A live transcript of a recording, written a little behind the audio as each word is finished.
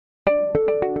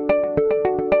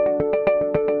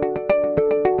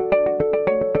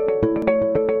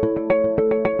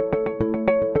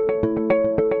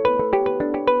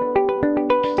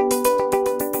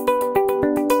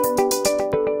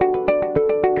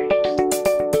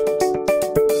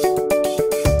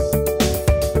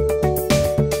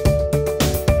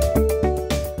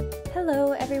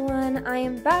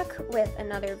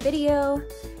another video.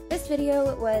 This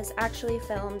video was actually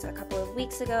filmed a couple of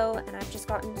weeks ago, and I've just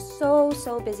gotten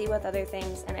so busy with other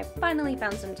things, and I finally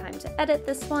found some time to edit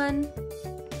this one.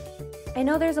 I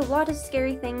know there's a lot of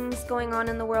scary things going on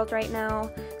in the world right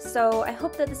now, so I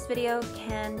hope that this video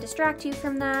can distract you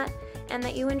from that and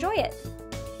that you enjoy it.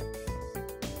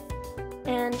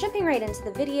 And jumping right into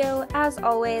the video, as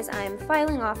always, I'm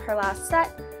filing off her last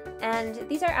set, and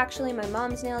these are actually my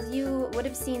mom's nails. You would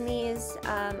have seen these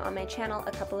on my channel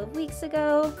a couple of weeks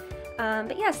ago,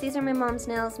 but yes, these are my mom's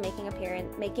nails making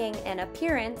an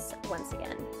appearance once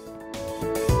again.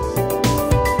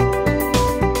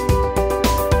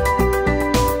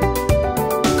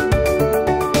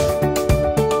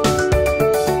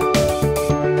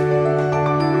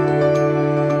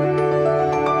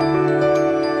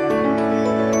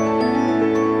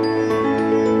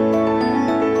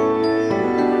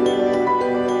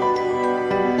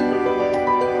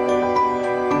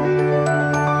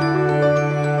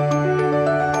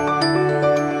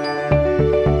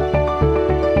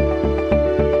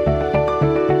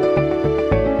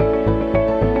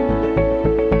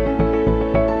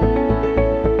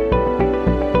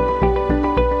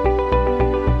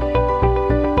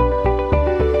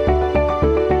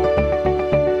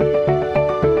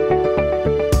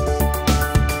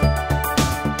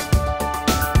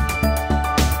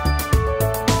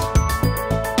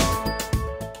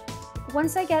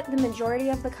 Once I get the majority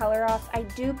of the color off, I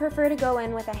do prefer to go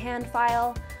in with a hand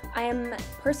file. I am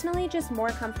personally just more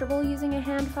comfortable using a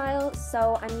hand file,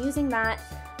 so I'm using that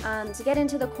to get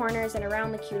into the corners and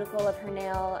around the cuticle of her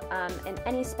nail and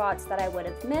any spots that I would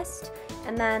have missed.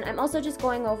 And then I'm also just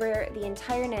going over the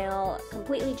entire nail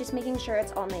completely, just making sure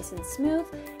it's all nice and smooth,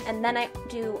 and then I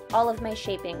do all of my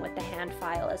shaping with the hand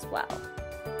file as well.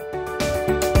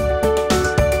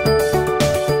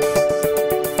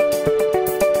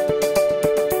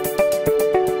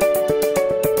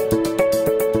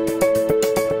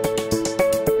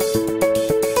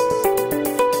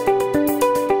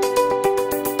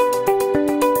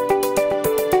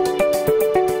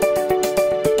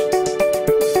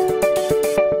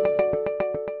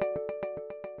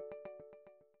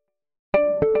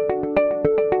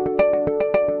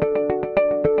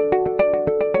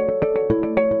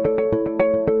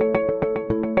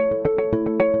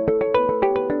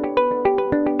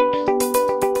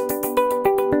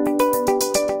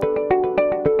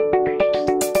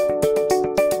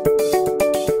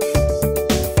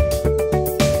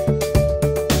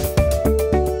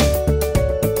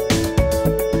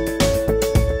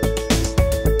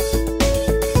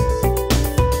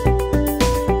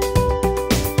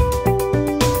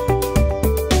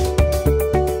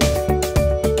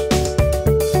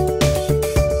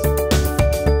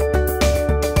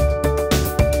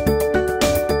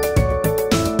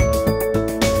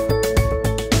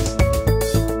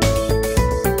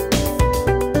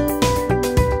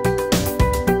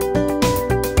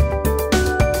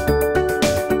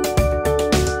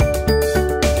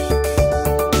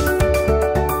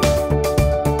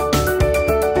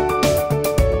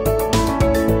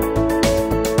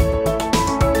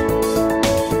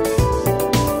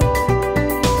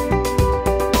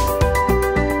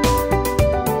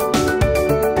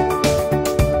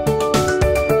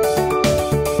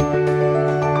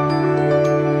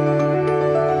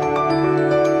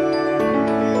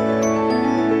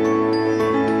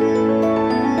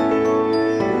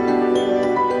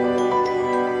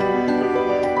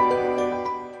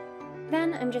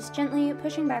 Just gently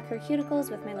pushing back her cuticles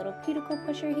with my little cuticle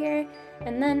pusher here,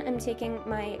 and then I'm taking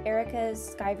my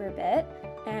Erica's Skyver bit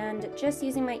and just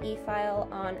using my E-file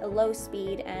on a low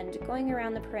speed and going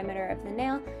around the perimeter of the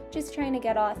nail, just trying to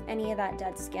get off any of that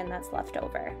dead skin that's left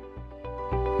over.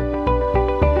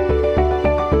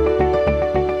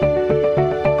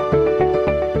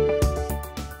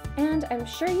 I'm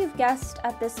sure you've guessed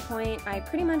at this point, I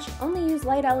pretty much only use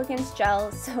Light Elegance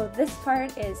gel, so this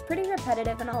part is pretty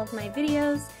repetitive in all of my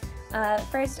videos.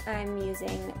 First I'm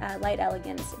using Light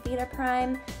Elegance Vita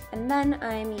Prime, and then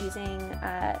I'm using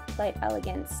Light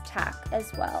Elegance Tack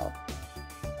as well.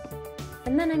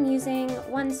 And then I'm using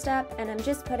One Step, and I'm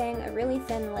just putting a really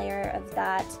thin layer of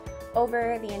that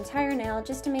over the entire nail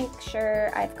just to make sure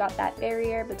I've got that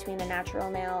barrier between the natural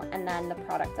nail and then the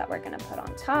product that we're going to put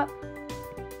on top.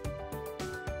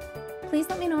 Please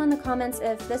let me know in the comments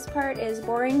if this part is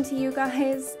boring to you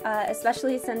guys,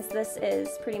 especially since this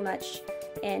is pretty much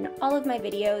in all of my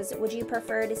videos. Would you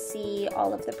prefer to see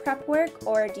all of the prep work,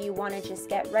 or do you want to just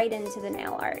get right into the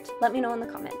nail art? Let me know in the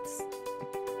comments.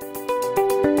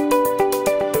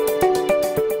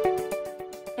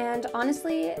 And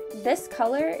honestly, this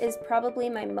color is probably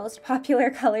my most popular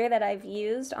color that I've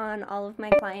used on all of my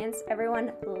clients.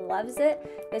 Everyone loves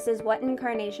it. This is What in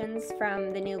Carnations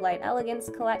from the new Light Elegance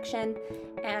collection,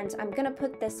 and I'm gonna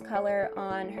put this color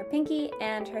on her pinky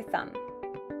and her thumb.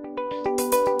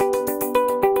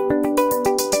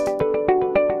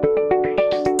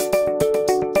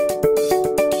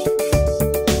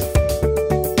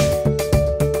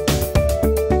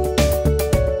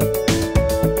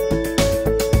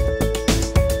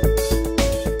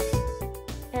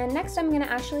 Next, I'm going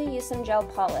to actually use some gel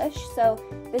polish. So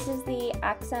this is the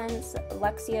Accents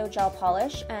Luxio gel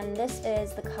polish, and this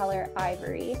is the color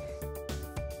Ivory.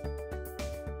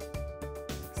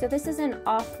 So this is an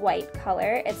off-white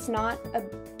color. It's not a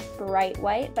bright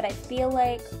white, but I feel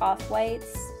like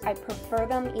off-whites, I prefer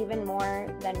them even more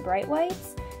than bright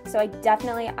whites. So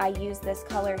I use this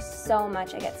color so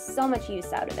much. I get so much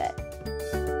use out of it.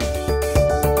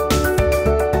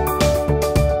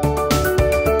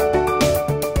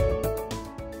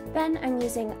 I'm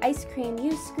using Ice Cream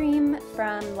Youth Cream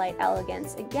from Light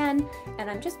Elegance again, and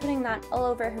I'm just putting that all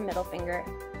over her middle finger.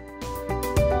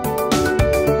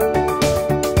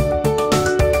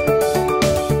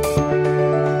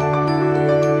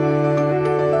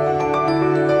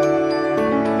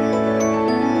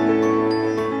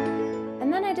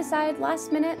 And then I decide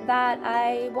last minute that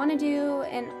I want to do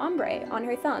an ombre on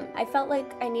her thumb. I felt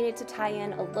like I needed to tie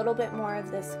in a little bit more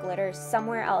of this glitter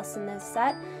somewhere else in this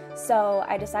set, so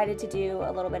I decided to do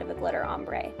a little bit of a glitter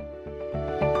ombre.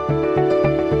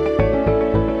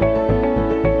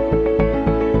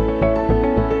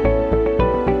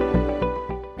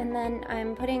 And then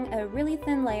I'm putting a really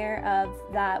thin layer of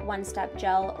that one-step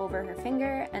gel over her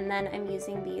finger, and then I'm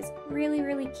using these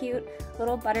really cute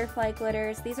little butterfly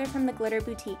glitters. These are from the Glitter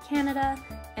Boutique Canada,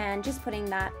 and just putting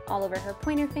that all over her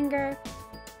pointer finger.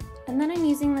 And then I'm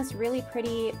using this really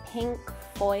pretty pink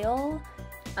foil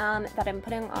that I'm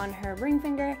putting on her ring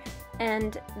finger,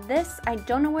 and this, I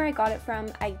don't know where I got it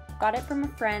from. I got it from a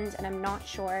friend and I'm not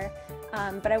sure,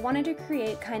 but I wanted to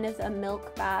create kind of a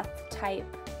milk bath type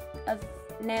of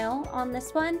nail on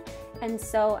this one, and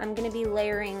so I'm going to be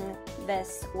layering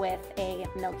this with a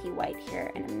milky white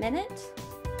here in a minute.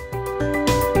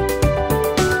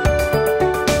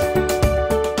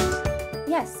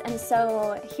 Yes, and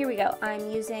so here we go.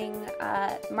 I'm using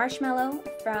Marshmallow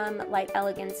from Light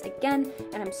Elegance again,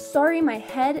 and I'm sorry my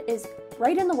head is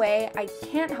right in the way. I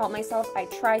can't help myself. I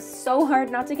try so hard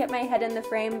not to get my head in the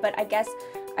frame, but I guess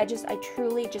I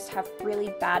truly just have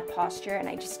really bad posture, and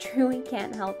I just truly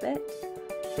can't help it.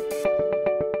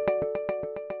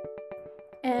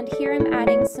 And here I'm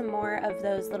adding some more of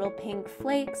those little pink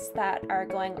flakes that are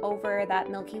going over that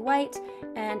milky white,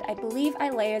 and I believe I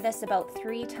layer this about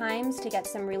 3 times to get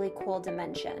some really cool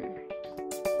dimension.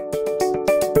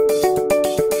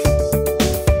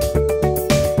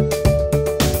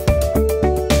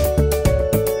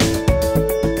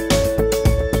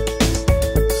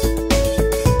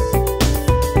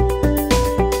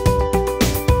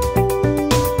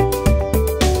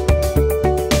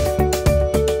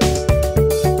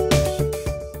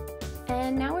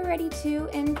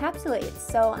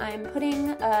 So I'm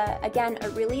putting, again, a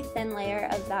really thin layer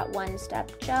of that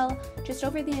one-step gel just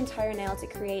over the entire nail to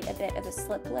create a bit of a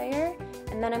slip layer,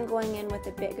 and then I'm going in with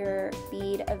a bigger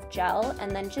bead of gel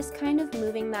and then just kind of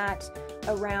moving that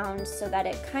around so that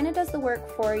it kind of does the work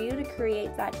for you to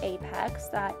create that apex,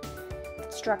 that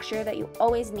structure that you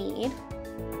always need.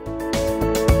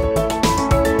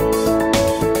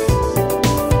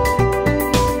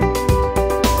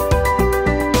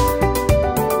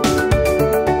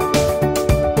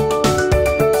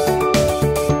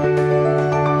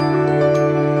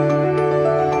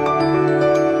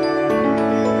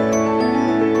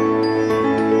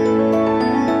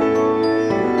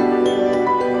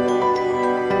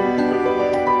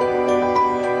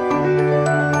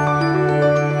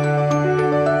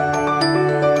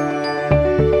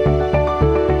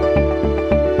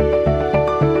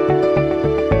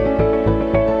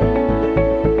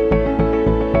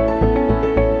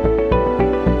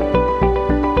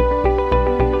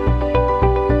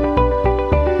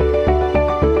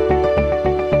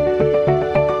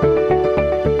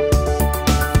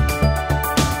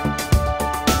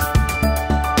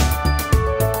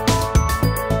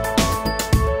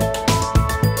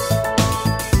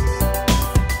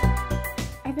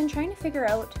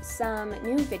 Some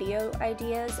new video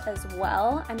ideas as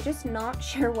well. I'm just not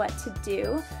sure what to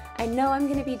do. I know I'm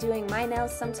going to be doing my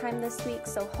nails sometime this week,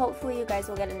 so hopefully you guys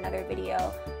will get another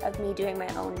video of me doing my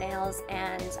own nails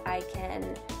and I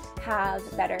can have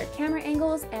better camera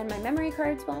angles and my memory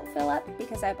cards won't fill up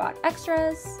because I bought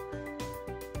extras.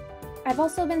 I've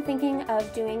also been thinking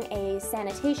of doing a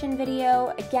sanitation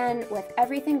video. Again, with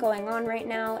everything going on right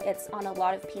now, it's on a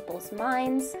lot of people's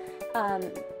minds.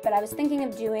 But I was thinking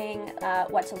of doing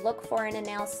what to look for in a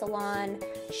nail salon,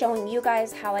 showing you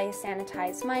guys how I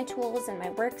sanitize my tools and my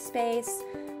workspace.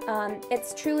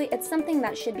 It's something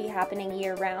that should be happening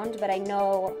year-round, but I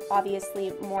know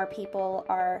obviously more people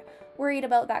are worried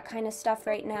about that kind of stuff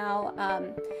right now.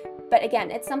 But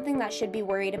again, it's something that should be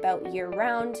worried about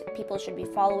year-round. People should be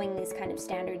following these kind of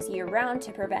standards year-round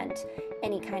to prevent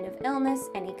any kind of illness,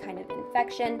 any kind of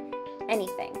infection,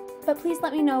 anything. But please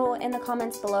let me know in the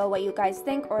comments below what you guys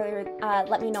think, or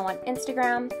let me know on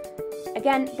Instagram.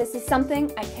 Again, this is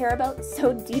something I care about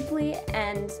so deeply,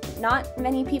 and not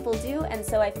many people do, and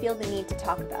so I feel the need to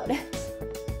talk about it.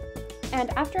 And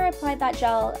after I applied that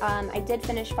gel, I did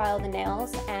finish file the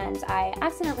nails, and I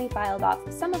accidentally filed off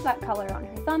some of that color on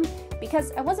her thumb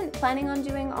because I wasn't planning on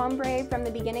doing ombre from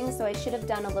the beginning, so I should have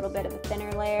done a little bit of a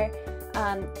thinner layer.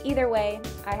 Either way,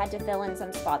 I had to fill in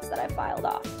some spots that I filed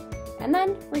off. And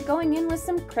then we're going in with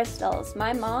some crystals.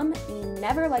 My mom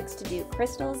never likes to do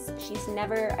crystals.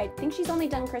 I think she's only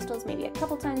done crystals maybe a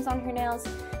couple times on her nails,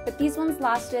 but these ones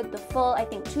lasted the full, I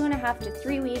think, 2.5 to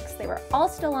 3 weeks. They were all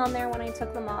still on there when I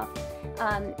took them off,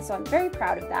 so I'm very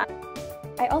proud of that.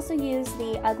 I also use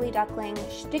the Ugly Duckling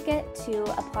Stick It to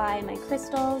apply my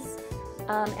crystals,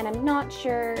 and I'm not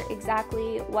sure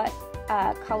exactly what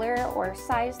color or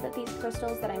size that these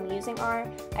crystals that I'm using are.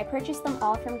 I purchased them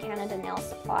all from Canada Nail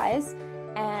Supplies,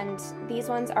 and these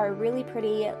ones are really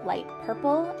pretty light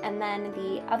purple, and then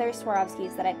the other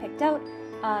Swarovskis that I picked out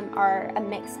are a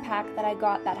mix pack that I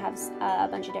got that has a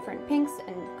bunch of different pinks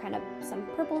and kind of some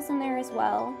purples in there as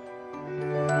well.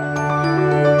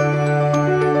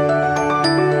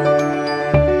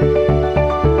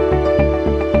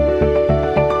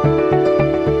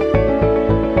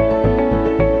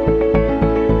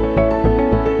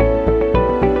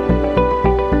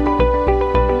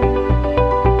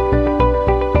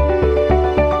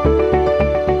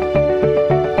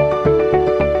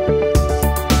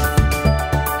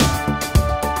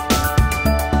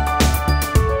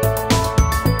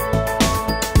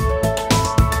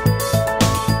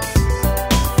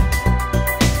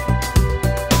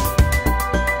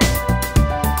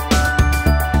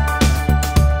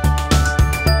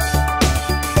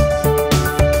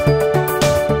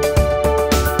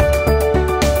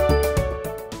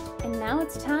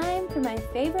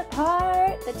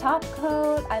 The top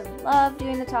coat. I love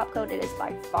doing the top coat. It is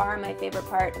by far my favorite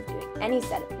part of doing any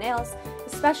set of nails,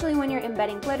 especially when you're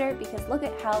embedding glitter, because look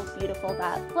at how beautiful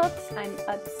that looks. I'm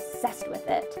obsessed with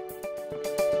it.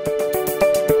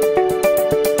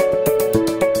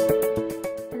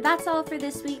 And that's all for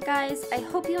this week, guys. I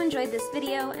hope you enjoyed this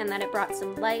video and that it brought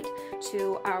some light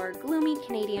to our gloomy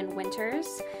Canadian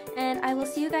winters, and I will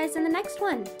see you guys in the next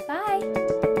one.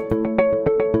 Bye!